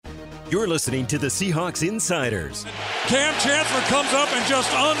You're listening to the Seahawks Insiders. Cam Chancellor comes up and just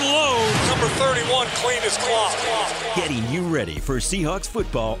unloads. Number 31, clean his clock. Getting you ready for Seahawks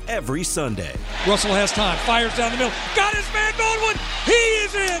football every Sunday. Russell has time, fires down the middle. Got his man Baldwin. He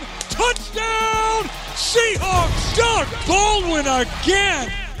is in. Touchdown, Seahawks. Doug Baldwin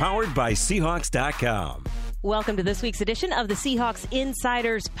again. Powered by Seahawks.com. Welcome to this week's edition of the Seahawks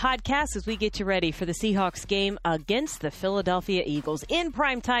Insiders podcast as we get you ready for the Seahawks game against the Philadelphia Eagles in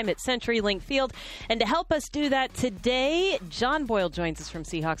prime time at CenturyLink Field. And to help us do that today, John Boyle joins us from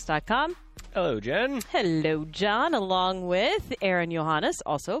Seahawks.com. Hello, Jen. Hello, John, along with Aaron Johannes,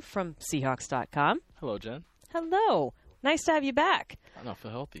 also from Seahawks.com. Hello, Jen. Hello. Nice to have you back. I don't feel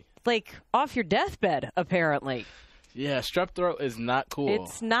healthy. Like off your deathbed, apparently. Yeah, strep throat is not cool.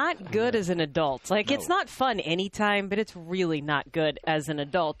 It's not good as an adult. Like, No. It's not fun anytime, but it's really not good as an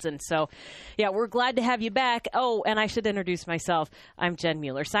adult. And so, yeah, we're glad to have you back. Oh, and I should introduce myself. I'm Jen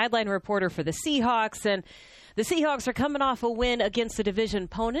Mueller, sideline reporter for the Seahawks. And the Seahawks are coming off a win against a division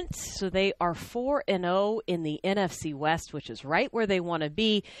opponent. So they are 4-0 in the NFC West, which is right where they want to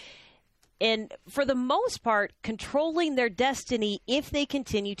be. And for the most part, controlling their destiny if they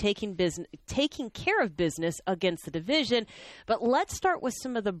continue taking care of business against the division. But let's start with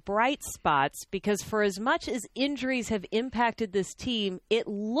some of the bright spots, because for as much as injuries have impacted this team, it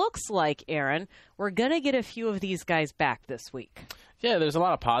looks like, Aaron, we're going to get a few of these guys back this week. Yeah, there's a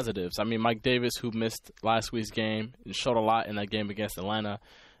lot of positives. I mean, Mike Davis, who missed last week's game, showed a lot in that game against Atlanta.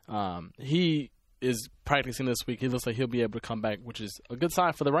 He is practicing this week. He looks like he'll be able to come back, which is a good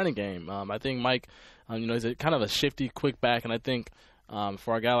sign for the running game. I think Mike, he's a kind of a shifty, quick back, and I think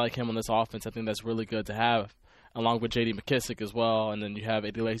for a guy like him on this offense, I think that's really good to have, along with J.D. McKissick as well. And then you have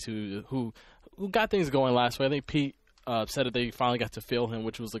Eddie Lacy, who got things going last week. I think Pete said that they finally got to feel him,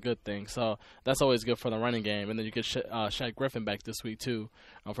 which was a good thing. So that's always good for the running game. And then you get Shaq Griffin back this week, too,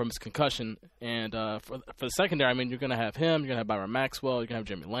 from his concussion. And for the secondary, I mean, you're going to have him. You're going to have Byron Maxwell. You're going to have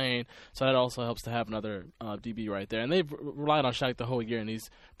Jeremy Lane. So that also helps to have another DB right there. And they've relied on Shaq the whole year, and he's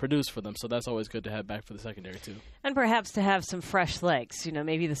produced for them. So that's always good to have back for the secondary, too. And perhaps to have some fresh legs.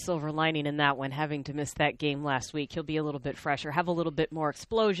 Maybe the silver lining in that one, having to miss that game last week. He'll be a little bit fresher, have a little bit more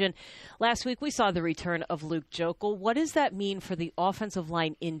explosion. Last week, we saw the return of Luke Joeckel. What does that mean for the offensive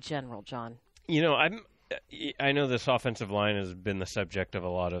line in general, John? I know this offensive line has been the subject of a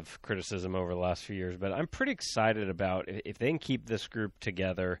lot of criticism over the last few years, but I'm pretty excited about if they can keep this group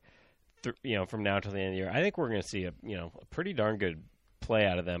together, from now till the end of the year. I think we're going to see a pretty darn good play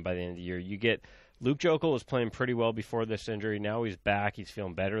out of them by the end of the year. You get Luke Joeckel was playing pretty well before this injury. Now he's back. He's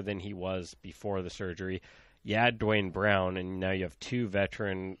feeling better than he was before the surgery. You add Dwayne Brown, and now you have two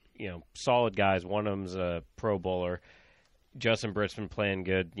veteran, solid guys. One of them's a Pro Bowler. Justin Britt's been playing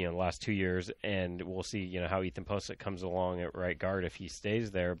good, the last 2 years, and we'll see, how Ethan Posett comes along at right guard if he stays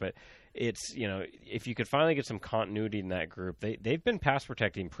there. But it's, if you could finally get some continuity in that group, they've been pass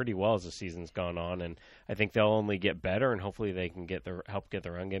protecting pretty well as the season's gone on, and I think they'll only get better, and hopefully they can help get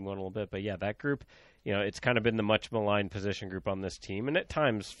the run game going a little bit. But yeah, that group, it's kind of been the much maligned position group on this team, and at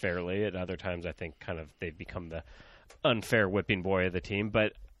times fairly, at other times I think kind of they've become the unfair whipping boy of the team.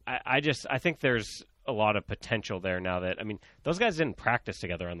 But I think there's a lot of potential there now that, those guys didn't practice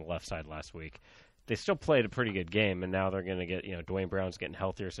together on the left side last week. They still played a pretty good game, and now they're going to get, Dwayne Brown's getting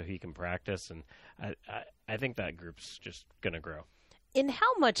healthier so he can practice, and I think that group's just going to grow. In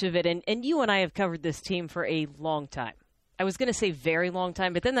how much of it, and you and I have covered this team for a long time. I was going to say very long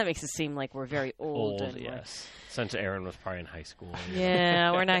time, but then that makes it seem like we're very old. Yes. Since Aaron was probably in high school.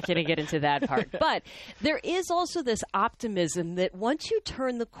 Yeah, we're not going to get into that part. But there is also this optimism that once you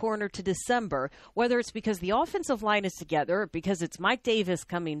turn the corner to December, whether it's because the offensive line is together or because it's Mike Davis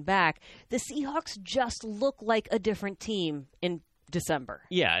coming back, the Seahawks just look like a different team in December.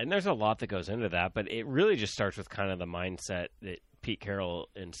 Yeah, and there's a lot that goes into that, but it really just starts with kind of the mindset that Pete Carroll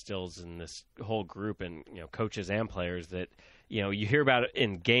instills in this whole group, and coaches and players, that you hear about it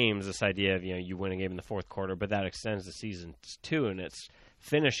in games, this idea of you win a game in the fourth quarter, but that extends the season too, and it's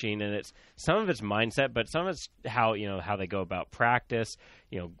finishing, and it's some of it's mindset, but some of it's how they go about practice,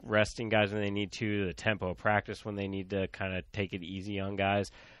 resting guys when they need to, the tempo of practice when they need to kind of take it easy on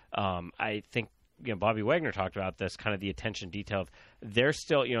guys. I think Bobby Wagner talked about this, kind of the attention detail of they're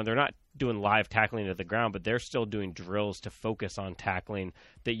still, they're not doing live tackling to the ground, but they're still doing drills to focus on tackling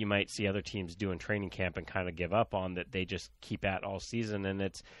that you might see other teams do in training camp and kind of give up on, that they just keep at all season.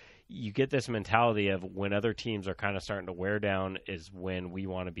 And you get this mentality of when other teams are kind of starting to wear down is when we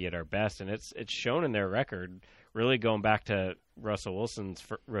want to be at our best. And it's shown in their record, really going back to Russell Wilson's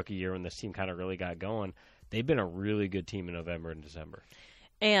rookie year when this team kind of really got going. They've been a really good team in November and December.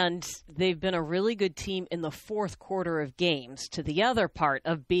 And they've been a really good team in the fourth quarter of games. To the other part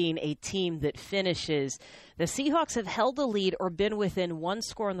of being a team that finishes, the Seahawks have held the lead or been within one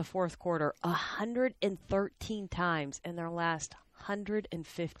score in the fourth quarter 113 times in their last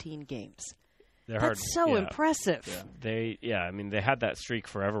 115 games. That's so impressive. Yeah. They had that streak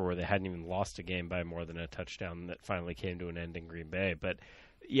forever where they hadn't even lost a game by more than a touchdown that finally came to an end in Green Bay. But,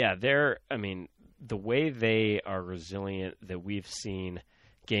 yeah, the way they are resilient that we've seen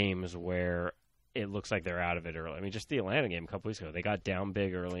games where it looks like they're out of it early. Just the Atlanta game a couple weeks ago, they got down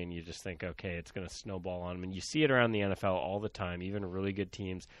big early, and you just think, okay, it's going to snowball on them. And you see it around the NFL all the time, even really good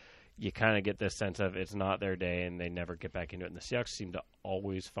teams. You kind of get this sense of it's not their day, and they never get back into it. And the Seahawks seem to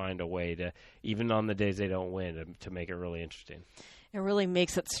always find a way to, even on the days they don't win, to make it really interesting. It really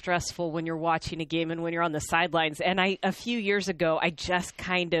makes it stressful when you're watching a game and when you're on the sidelines. And a few years ago, I just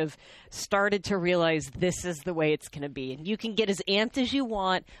kind of started to realize this is the way it's going to be. And you can get as amped as you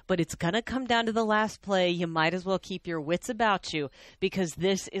want, but it's going to come down to the last play. You might as well keep your wits about you because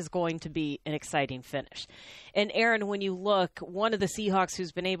this is going to be an exciting finish. And, Aaron, when you look, one of the Seahawks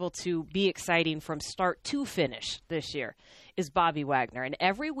who's been able to be exciting from start to finish this year is Bobby Wagner. And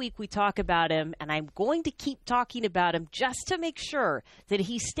every week we talk about him, and I'm going to keep talking about him just to make sure that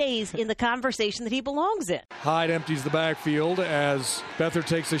he stays in the conversation that he belongs in. Hyde empties the backfield as Beathard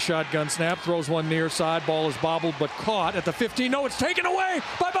takes a shotgun snap, throws one near side. Ball is bobbled but caught at the 15. No, it's taken away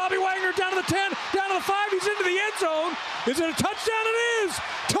by Bobby Wagner down to the 10, down to the 5. He's into the end zone. Is it a touchdown? It is.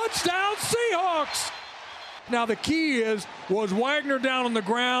 Touchdown Seahawks. Now the key is, was Wagner down on the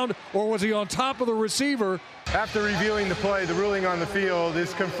ground or was he on top of the receiver? After reviewing the play, the ruling on the field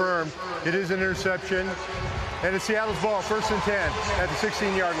is confirmed. It is an interception, and it's Seattle's ball, 1st and 10 at the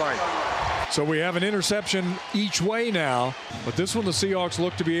 16-yard line. So we have an interception each way now, but this one the Seahawks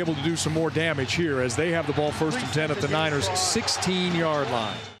look to be able to do some more damage here as they have the ball 1st and 10 at the Niners' 16-yard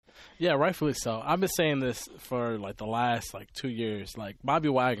line. Yeah, rightfully so. I've been saying this for the last 2 years. Bobby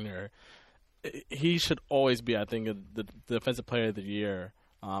Wagner, he should always be, I think, the Defensive Player of the Year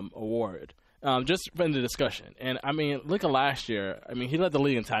award. Just in the discussion. And, look at last year. He led the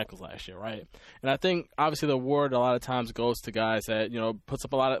league in tackles last year, right? And I think, obviously, the award a lot of times goes to guys that, put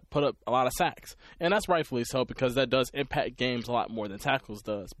up a lot of sacks. And that's rightfully so because that does impact games a lot more than tackles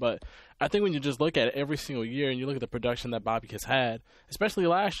does. But I think when you just look at it every single year and you look at the production that Bobby has had, especially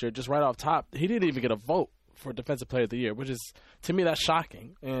last year, just right off top, he didn't even get a vote for Defensive Player of the Year, which is, to me, that's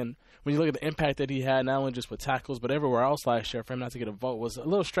shocking. And when you look at the impact that he had, not only just with tackles, but everywhere else last year, for him not to get a vote was a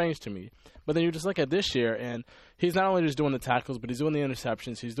little strange to me. But then you just look at this year, and he's not only just doing the tackles, but he's doing the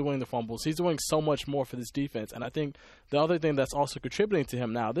interceptions, he's doing the fumbles, he's doing so much more for this defense. And I think the other thing that's also contributing to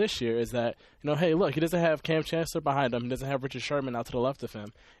him now this year is that, hey, look, he doesn't have Cam Chancellor behind him, he doesn't have Richard Sherman out to the left of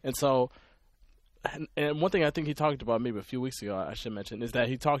him. And so, and one thing I think he talked about maybe a few weeks ago, I should mention, is that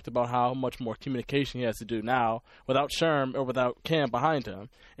he talked about how much more communication he has to do now without Sherm or without Cam behind him.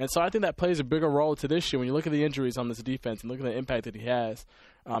 And so I think that plays a bigger role to this year when you look at the injuries on this defense and look at the impact that he has.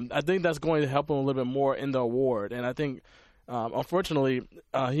 I think that's going to help him a little bit more in the award. And I think, unfortunately,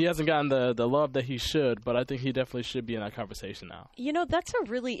 he hasn't gotten the love that he should, but I think he definitely should be in that conversation now. That's a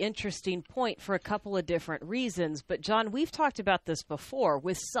really interesting point for a couple of different reasons. But, John, we've talked about this before.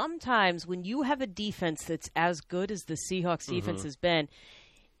 With sometimes when you have a defense that's as good as the Seahawks defense has been,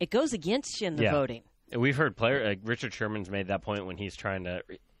 it goes against you in the voting. We've heard players like Richard Sherman's made that point when he's trying to,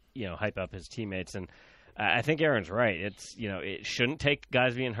 hype up his teammates. And I think Aaron's right. It's, it shouldn't take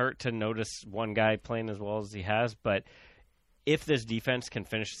guys being hurt to notice one guy playing as well as he has, but if this defense can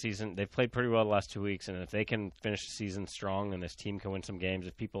finish the season, they've played pretty well the last 2 weeks, and if they can finish the season strong and this team can win some games,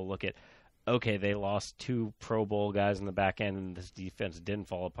 if people look at, okay, they lost 2 Pro Bowl guys in the back end and this defense didn't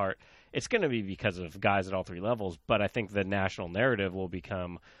fall apart, it's going to be because of guys at all 3 levels. But I think the national narrative will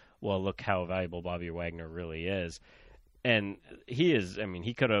become, well, look how valuable Bobby Wagner really is. And he is,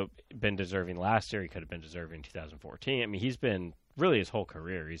 he could have been deserving last year. He could have been deserving in 2014. He's been really his whole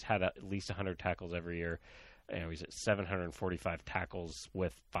career. He's had at least 100 tackles every year. He's at 745 tackles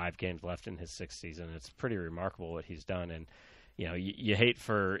with 5 games left in his 6th season. It's pretty remarkable what he's done. And, you hate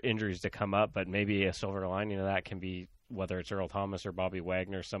for injuries to come up, but maybe a silver lining of that can be whether it's Earl Thomas or Bobby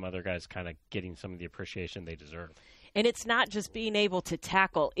Wagner, some other guys kind of getting some of the appreciation they deserve. And it's not just being able to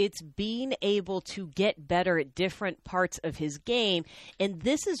tackle, it's being able to get better at different parts of his game. And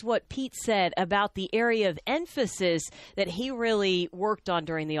this is what Pete said about the area of emphasis that he really worked on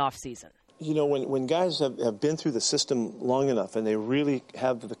during the offseason. When guys have been through the system long enough and they really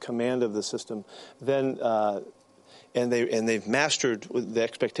have the command of the system, then and they've mastered the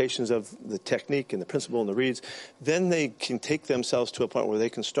expectations of the technique and the principle and the reads, then they can take themselves to a point where they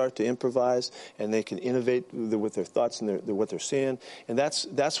can start to improvise and they can innovate with their thoughts and what they're seeing. And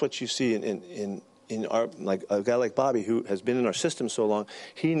that's what you see in our, like a guy like Bobby, who has been in our system so long.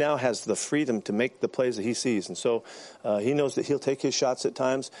 He now has the freedom to make the plays that he sees, and so he knows that he'll take his shots at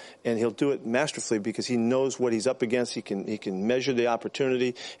times, and he'll do it masterfully because he knows what he's up against. He can measure the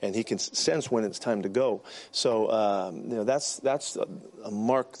opportunity, and he can sense when it's time to go. So that's a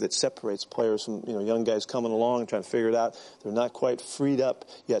mark that separates players from young guys coming along and trying to figure it out. They're not quite freed up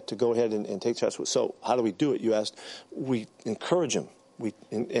yet to go ahead and take shots. So how do we do it? You asked. We encourage them.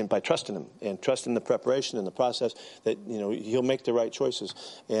 And by trusting him and trusting the preparation and the process, that he'll make the right choices.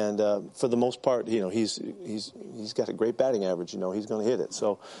 And for the most part, he's got a great batting average. He's going to hit it.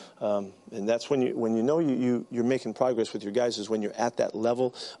 So, and that's when you're making progress with your guys, is when you're at that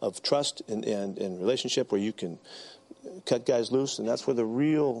level of trust and relationship where you can cut guys loose, and that's where the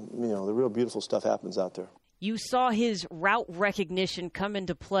real beautiful stuff happens out there. You saw his route recognition come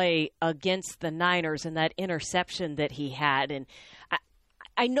into play against the Niners and that interception that he had. And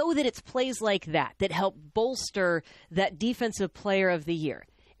I know that it's plays like that help bolster that defensive player of the year.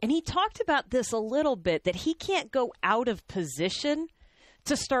 And he talked about this a little bit, that he can't go out of position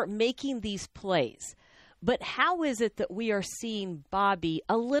to start making these plays. But how is it that we are seeing Bobby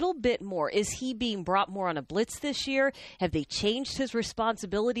a little bit more? Is he being brought more on a blitz this year? Have they changed his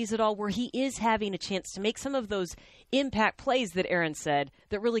responsibilities at all, where he is having a chance to make some of those impact plays that Aaron said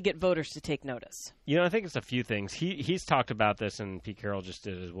that really get voters to take notice? I think it's a few things. He's talked about this, and Pete Carroll just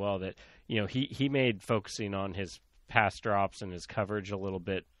did as well, that he made focusing on his pass drops and his coverage a little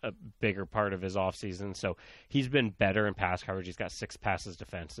bit a bigger part of his offseason. So he's been better in pass coverage. He's got 6 passes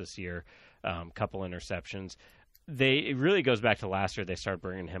defense this year, couple interceptions. It really goes back to last year. They started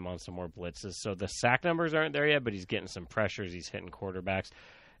bringing him on some more blitzes. So the sack numbers aren't there yet, but he's getting some pressures. He's hitting quarterbacks.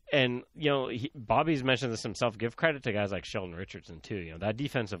 And, Bobby's mentioned this himself. Give credit to guys like Sheldon Richardson, too. That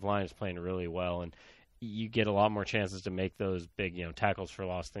defensive line is playing really well, and you get a lot more chances to make those big, tackles for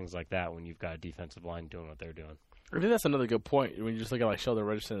loss, things like that, when you've got a defensive line doing what they're doing. I think that's another good point when you just look at like Sheldon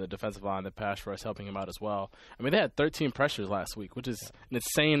Richardson, the defensive line, the pass rush helping him out as well. I mean, they had 13 pressures last week, which is an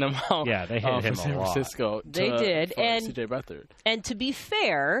insane amount. Yeah, they hit him San a lot. Francisco. They did, and C.J. Beathard. And to be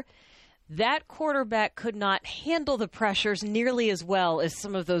fair, that quarterback could not handle the pressures nearly as well as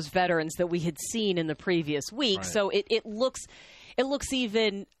some of those veterans that we had seen in the previous week. Right. So it looks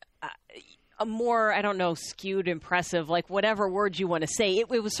even a more, I don't know, skewed, impressive, like whatever word you want to say. It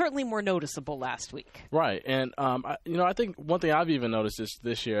was certainly more noticeable last week. Right. And, I think one thing I've even noticed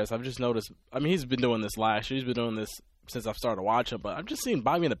this year is I've just noticed, he's been doing this last year. He's been doing this since I've started watching, but I've just seen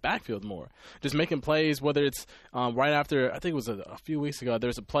Bobby in the backfield more, just making plays, whether it's right after, I think it was a few weeks ago,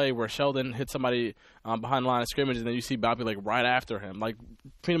 there's a play where Sheldon hit somebody behind the line of scrimmage, and then you see Bobby like right after him, like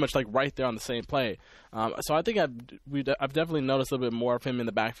pretty much like right there on the same play. So I think I've definitely noticed a little bit more of him in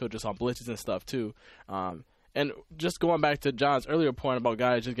the backfield just on blitzes and stuff too. And just going back to John's earlier point about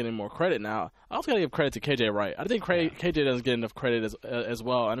guys just getting more credit now, I also got to give credit to KJ Wright. I think KJ doesn't get enough credit as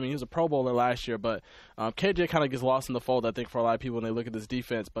well. I mean, he was a Pro Bowler last year, but KJ kind of gets lost in the fold, I think, for a lot of people when they look at this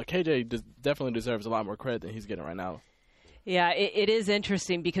defense. But KJ definitely deserves a lot more credit than he's getting right now. Yeah, it is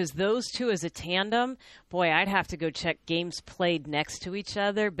interesting because those two as a tandem, boy, I'd have to go check games played next to each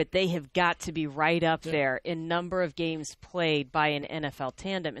other, but they have got to be right up there in number of games played by an NFL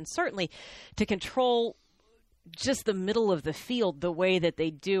tandem. And certainly to control just the middle of the field the way that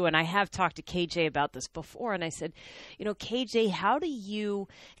they do. And I have talked to KJ about this before, and I said, KJ, how do you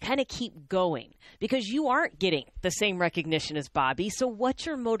kind of keep going? Because you aren't getting the same recognition as Bobby. So what's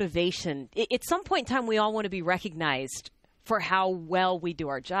your motivation? At some point in time, we all want to be recognized for how well we do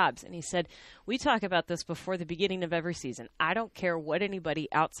our jobs. And he said, we talk about this before the beginning of every season. I don't care what anybody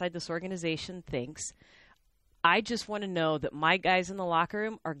outside this organization thinks. I just want to know that my guys in the locker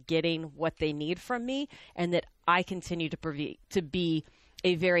room are getting what they need from me, and that I continue to be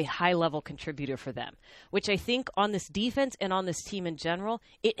a very high-level contributor for them, which I think on this defense and on this team in general,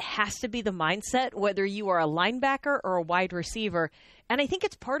 it has to be the mindset, whether you are a linebacker or a wide receiver. And I think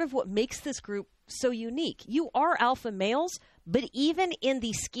it's part of what makes this group so unique. You are alpha males, but even in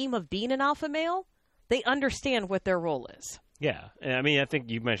the scheme of being an alpha male, they understand what their role is. Yeah. I mean, I think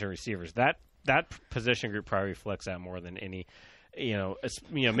you mentioned receivers. That position group probably reflects that more than any,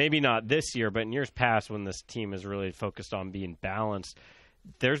 maybe not this year, but in years past when this team is really focused on being balanced,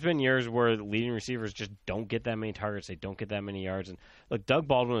 there's been years where the leading receivers just don't get that many targets. They don't get that many yards. And look, Doug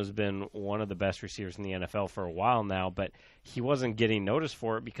Baldwin has been one of the best receivers in the NFL for a while now, but he wasn't getting noticed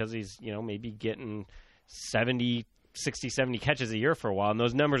for it because he's, maybe getting 60, 70 catches a year for a while. And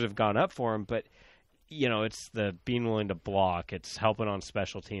those numbers have gone up for him, but it's the being willing to block, it's helping on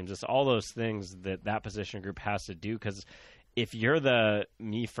special teams, it's all those things that position group has to do, because if you're the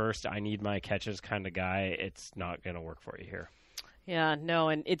me first, I need my catches kind of guy, it's not going to work for you here. Yeah, no,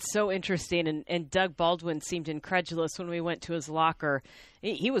 and it's so interesting, and Doug Baldwin seemed incredulous when we went to his locker.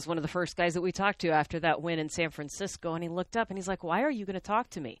 He was one of the first guys that we talked to after that win in San Francisco, and he looked up and he's like, why are you going to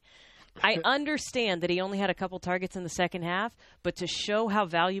talk to me? I understand that he only had a couple targets in the second half, but to show how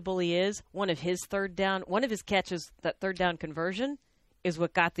valuable he is, one of his catches, that third down conversion, is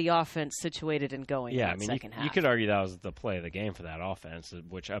what got the offense situated and going in the second half. You could argue that was the play of the game for that offense,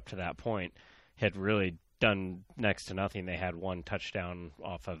 which up to that point had really done next to nothing. They had one touchdown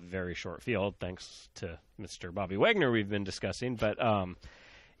off a very short field, thanks to Mr. Bobby Wagner we've been discussing. But,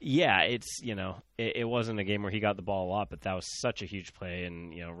 it wasn't a game where he got the ball a lot, but that was such a huge play.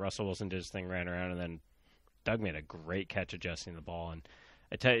 And, Russell Wilson did his thing, ran around, and then Doug made a great catch adjusting the ball. And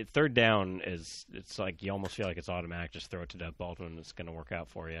I tell you, third down it's like you almost feel like it's automatic. Just throw it to Doug Baldwin. It's going to work out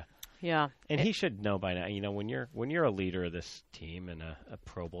for you. Yeah. And he should know by now, when you're a leader of this team and a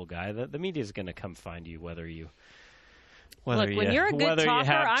Pro Bowl guy, the media is going to come find you when you're a good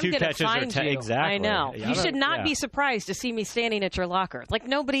talker, I'm going to find you. Exactly. I know. Yeah, you should not be surprised to see me standing at your locker. Like,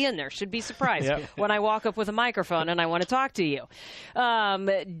 nobody in there should be surprised when I walk up with a microphone and I want to talk to you.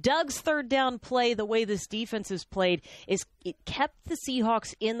 Doug's third down play, the way this defense is played, is it kept the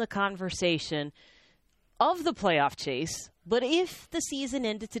Seahawks in the conversation of the playoff chase. But if the season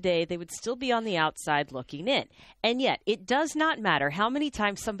ended today, they would still be on the outside looking in. And yet, it does not matter how many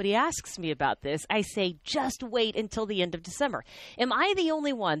times somebody asks me about this, I say, just wait until the end of December. Am I the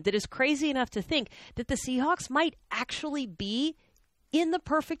only one that is crazy enough to think that the Seahawks might actually be in the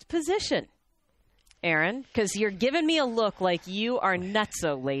perfect position? Aaron, because you're giving me a look like you are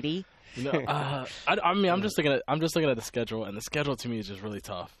nutso, lady. I'm just looking at the schedule, and the schedule to me is just really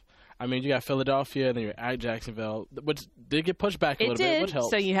tough. I mean, you got Philadelphia, and then you're at Jacksonville, which did get pushed back a little bit, which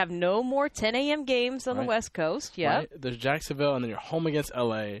helps. So you have no more 10 a.m. games on the West Coast. Yeah. Right? There's Jacksonville, and then you're home against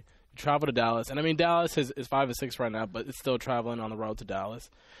L.A. You travel to Dallas. And, I mean, Dallas is 5-6 right now, but it's still traveling on the road to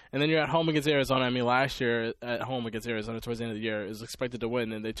Dallas. And then you're at home against Arizona. I mean, last year at home against Arizona towards the end of the year, it was expected to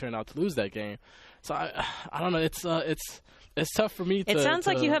win, and they turned out to lose that game. So, I don't know. It's tough for me to It sounds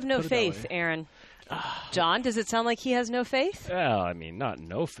like you have no faith, Aaron. John, does it sound like he has no faith? Well, I mean, not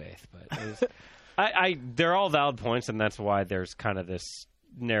no faith, but they're all valid points, and that's why there's kind of this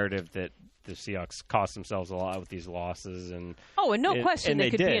narrative that the Seahawks cost themselves a lot with these losses. And no question they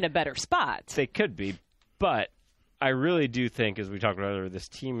could be in a better spot. They could be, but I really do think, as we talked about earlier, this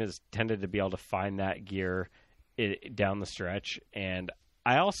team has tended to be able to find that gear down the stretch, and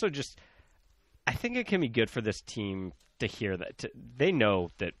I also I think it can be good for this team to hear that they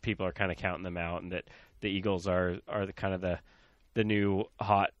know that people are kind of counting them out, and that the Eagles are the kind of the new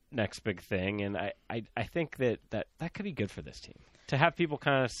hot next big thing. And I think that could be good for this team to have people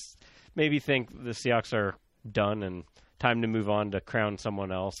kind of maybe think the Seahawks are done and time to move on to crown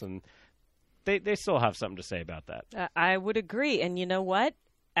someone else, and they still have something to say about that. I would agree. And you know what?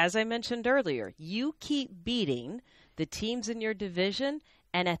 As I mentioned earlier, you keep beating the teams in your division,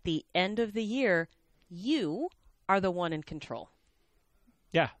 and at the end of the year, you are the one in control.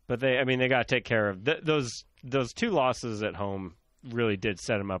 Yeah, but they got to take care of those two losses at home. Really did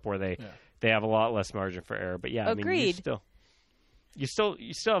set them up where they have a lot less margin for error. But yeah, agreed. I mean, you still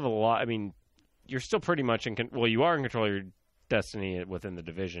have a lot. I mean, you're still pretty much you are in control of your destiny within the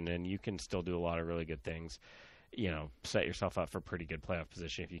division, and you can still do a lot of really good things. Set yourself up for a pretty good playoff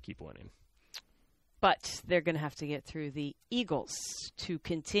position if you keep winning. But they're going to have to get through the Eagles to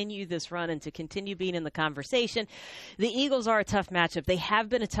continue this run and to continue being in the conversation. The Eagles are a tough matchup. They have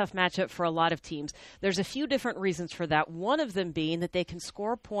been a tough matchup for a lot of teams. There's a few different reasons for that, one of them being that they can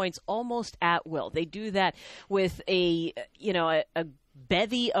score points almost at will. They do that with a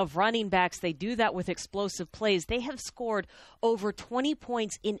bevy of running backs. They do that with explosive plays. They have scored over 20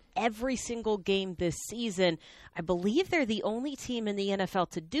 points in every single game this season. I believe they're the only team in the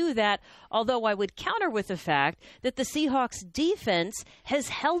NFL to do that, although I would counter with the fact that the Seahawks defense has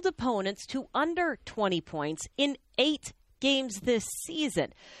held opponents to under 20 points in 8 games this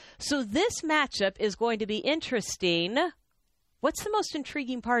season. So this matchup is going to be interesting. What's the most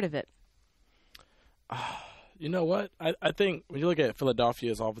intriguing part of it? You know what? I think when you look at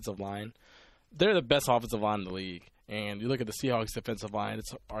Philadelphia's offensive line, they're the best offensive line in the league. And you look at the Seahawks' defensive line,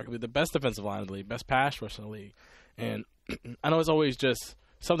 it's arguably the best defensive line in the league, best pass rush in the league. And I know it's always just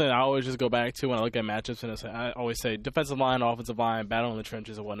something that I always just go back to when I look at matchups. And I always say defensive line, offensive line, battle in the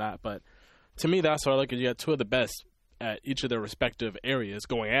trenches and whatnot. But to me, that's what I look at. You got two of the best at each of their respective areas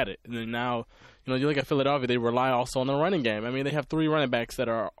going at it. And then now, you look at Philadelphia, they rely also on the running game. I mean, they have 3 running backs that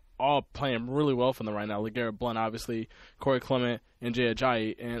are all playing really well for them right now. LeGarrette Blount, obviously, Corey Clement, and Jay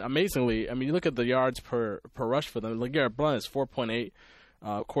Ajayi. And amazingly, I mean, you look at the yards per rush for them. LeGarrette Blount is 4.8.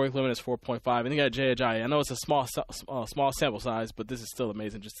 Corey Clement is 4.5, and you got Jay Ajayi. I know it's a small sample size, but this is still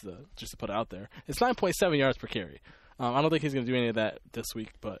amazing just to put it out there. It's 9.7 yards per carry. I don't think he's going to do any of that this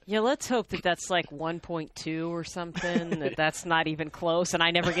week, but yeah, let's hope that that's like 1.2 or something. that's not even close, and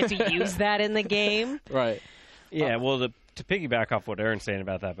I never get to use that in the game. Right. Yeah. Well, to piggyback off what Aaron's saying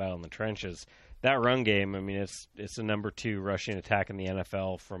about that battle in the trenches, that run game. I mean, it's the number 2 rushing attack in the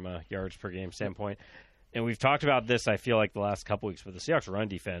NFL from a yards per game standpoint. And we've talked about this, I feel like, the last couple weeks, but the Seahawks run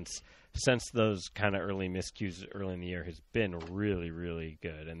defense, since those kind of early miscues early in the year, has been really, really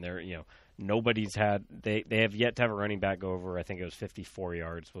good. And they're, nobody's had, they have yet to have a running back go over, I think it was 54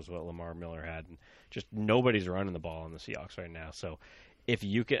 yards was what Lamar Miller had. And just nobody's running the ball on the Seahawks right now. So if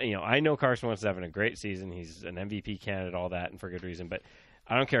you can, I know Carson Wentz is having a great season. He's an MVP candidate, all that, and for good reason. But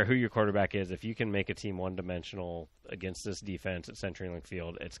I don't care who your quarterback is. If you can make a team one-dimensional against this defense at CenturyLink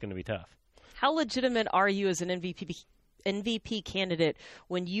Field, it's going to be tough. How legitimate are you as an MVP candidate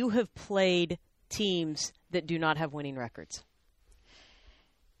when you have played teams that do not have winning records?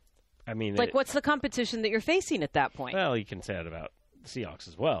 I mean, what's the competition that you're facing at that point? Well, you can say that about the Seahawks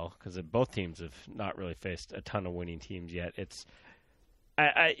as well, because both teams have not really faced a ton of winning teams yet. It's,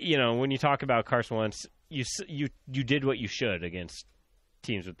 when you talk about Carson Wentz, you did what you should against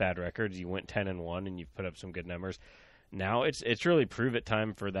teams with bad records. You went 10-1, and you've put up some good numbers. Now it's really prove it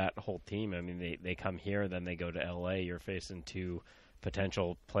time for that whole team. I mean, they come here, then they go to L.A. You're facing 2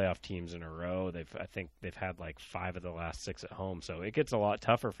 potential playoff teams in a row. I think they've had like 5 of the last 6 at home, so it gets a lot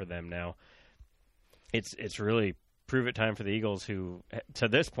tougher for them now. It's really prove it time for the Eagles, who to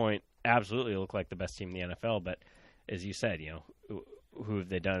this point absolutely look like the best team in the NFL. But as you said, who have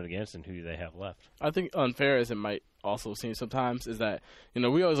they done it against, and who do they have left? I think unfair as it might also seem sometimes is that,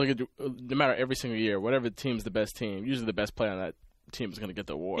 we always look at, no matter every single year, whatever team's the best team, usually the best player on that team is going to get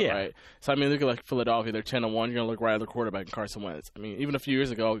the award, right? So, I mean, look at like Philadelphia, they're 10-1, you're going to look right at the quarterback in Carson Wentz. I mean, even a few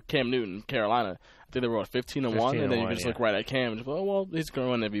years ago, Cam Newton, Carolina, I think they were 15-1, and then you can just look right at Cam and just go, well, he's going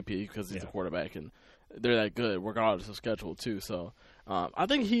to win MVP because he's the quarterback, and they're that good regardless of schedule too. So I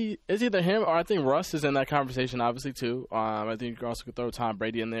think he is either him or I think Russ is in that conversation obviously too. I think you also could throw Tom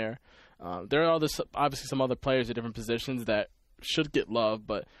Brady in there. There are obviously some other players at different positions that should get love,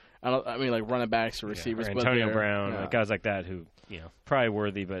 but I mean like running backs or receivers. Or Antonio Brown, guys like that who probably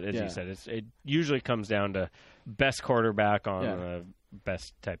worthy, but as you said, it usually comes down to best quarterback on the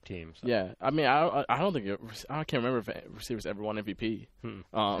best type team. So. Yeah, I mean, I don't think I can't remember if receivers ever won MVP.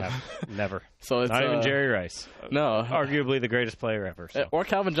 Never. So it's not even Jerry Rice. No, arguably the greatest player ever. So. Or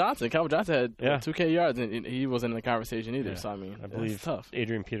Calvin Johnson. Calvin Johnson had 2K yards, and he wasn't in the conversation either. Yeah. So I mean, I believe it's tough.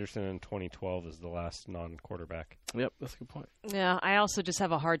 Adrian Peterson in 2012 is the last non-quarterback. Yep, that's a good point. Yeah, I also just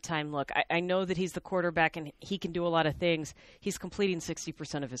have a hard time. Look, I know that he's the quarterback and he can do a lot of things. He's completing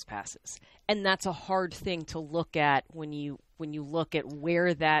 60% of his passes, and that's a hard thing to look at when you look at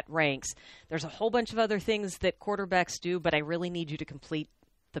where that ranks. There's a whole bunch of other things that quarterbacks do, but I really need you to complete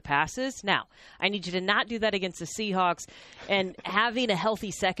the passes. Now, I need you to not do that against the Seahawks, and having a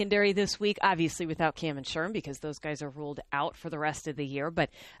healthy secondary this week, obviously without Cam and Sherm, because those guys are ruled out for the rest of the year, but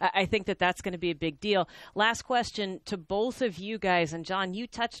I think that that's going to be a big deal. Last question to both of you guys, and John, you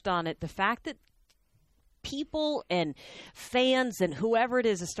touched on it, the fact that people and fans and whoever it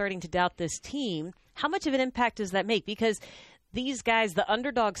is starting to doubt this team, how much of an impact does that make? Because these guys, the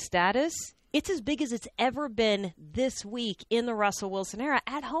underdog status, it's as big as it's ever been this week in the Russell Wilson era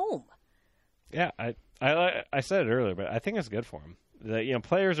at home. Yeah, I said it earlier, but I think it's good for them.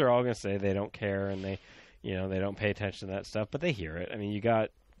 Players are all going to say they don't care and they don't pay attention to that stuff, but they hear it. I mean, you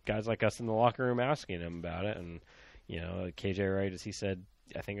got guys like us in the locker room asking them about it, and KJ Wright, as he said,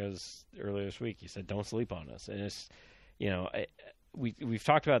 I think it was earlier this week, he said, "Don't sleep on us." And it's, we've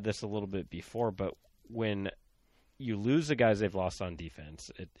talked about this a little bit before, but when you lose the guys they've lost on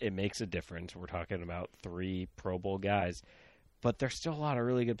defense, it makes a difference. We're talking about 3 Pro Bowl guys, but there's still a lot of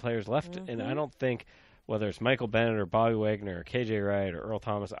really good players left. Mm-hmm. And I don't think, whether it's Michael Bennett or Bobby Wagner or KJ Wright or Earl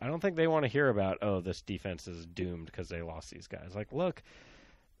Thomas, I don't think they want to hear about, this defense is doomed because they lost these guys. Like, look,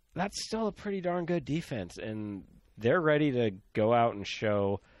 that's still a pretty darn good defense, and they're ready to go out and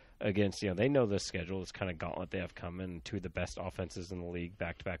show against, they know this schedule, this kind of gauntlet they have coming, 2 of the best offenses in the league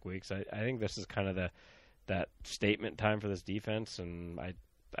back-to-back weeks. I think this is kind of that statement time for this defense, and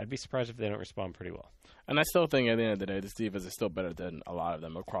I'd be surprised if they don't respond pretty well. And I still think at the end of the day, this defense is still better than a lot of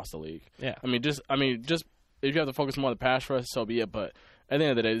them across the league. Yeah. I mean, just if you have to focus more on the pass rush, so be it. But at the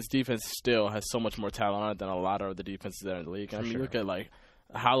end of the day, this defense still has so much more talent on it than a lot of the defenses that are in the league. And I mean, look at like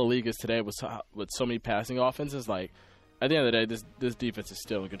how the league is today with so many passing offenses. Like, at the end of the day, this defense is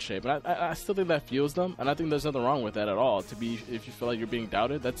still in good shape. And I still think that fuels them, and I think there's nothing wrong with that at all. If you feel like you're being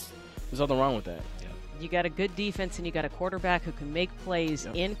doubted, there's nothing wrong with that. Yeah. You got a good defense, and you got a quarterback who can make plays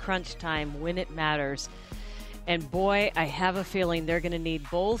in crunch time when it matters. And boy, I have a feeling they're going to need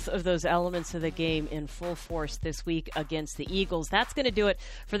both of those elements of the game in full force this week against the Eagles. That's going to do it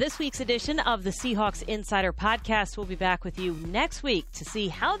for this week's edition of the Seahawks Insider Podcast. We'll be back with you next week to see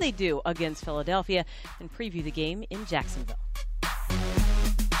how they do against Philadelphia and preview the game in Jacksonville.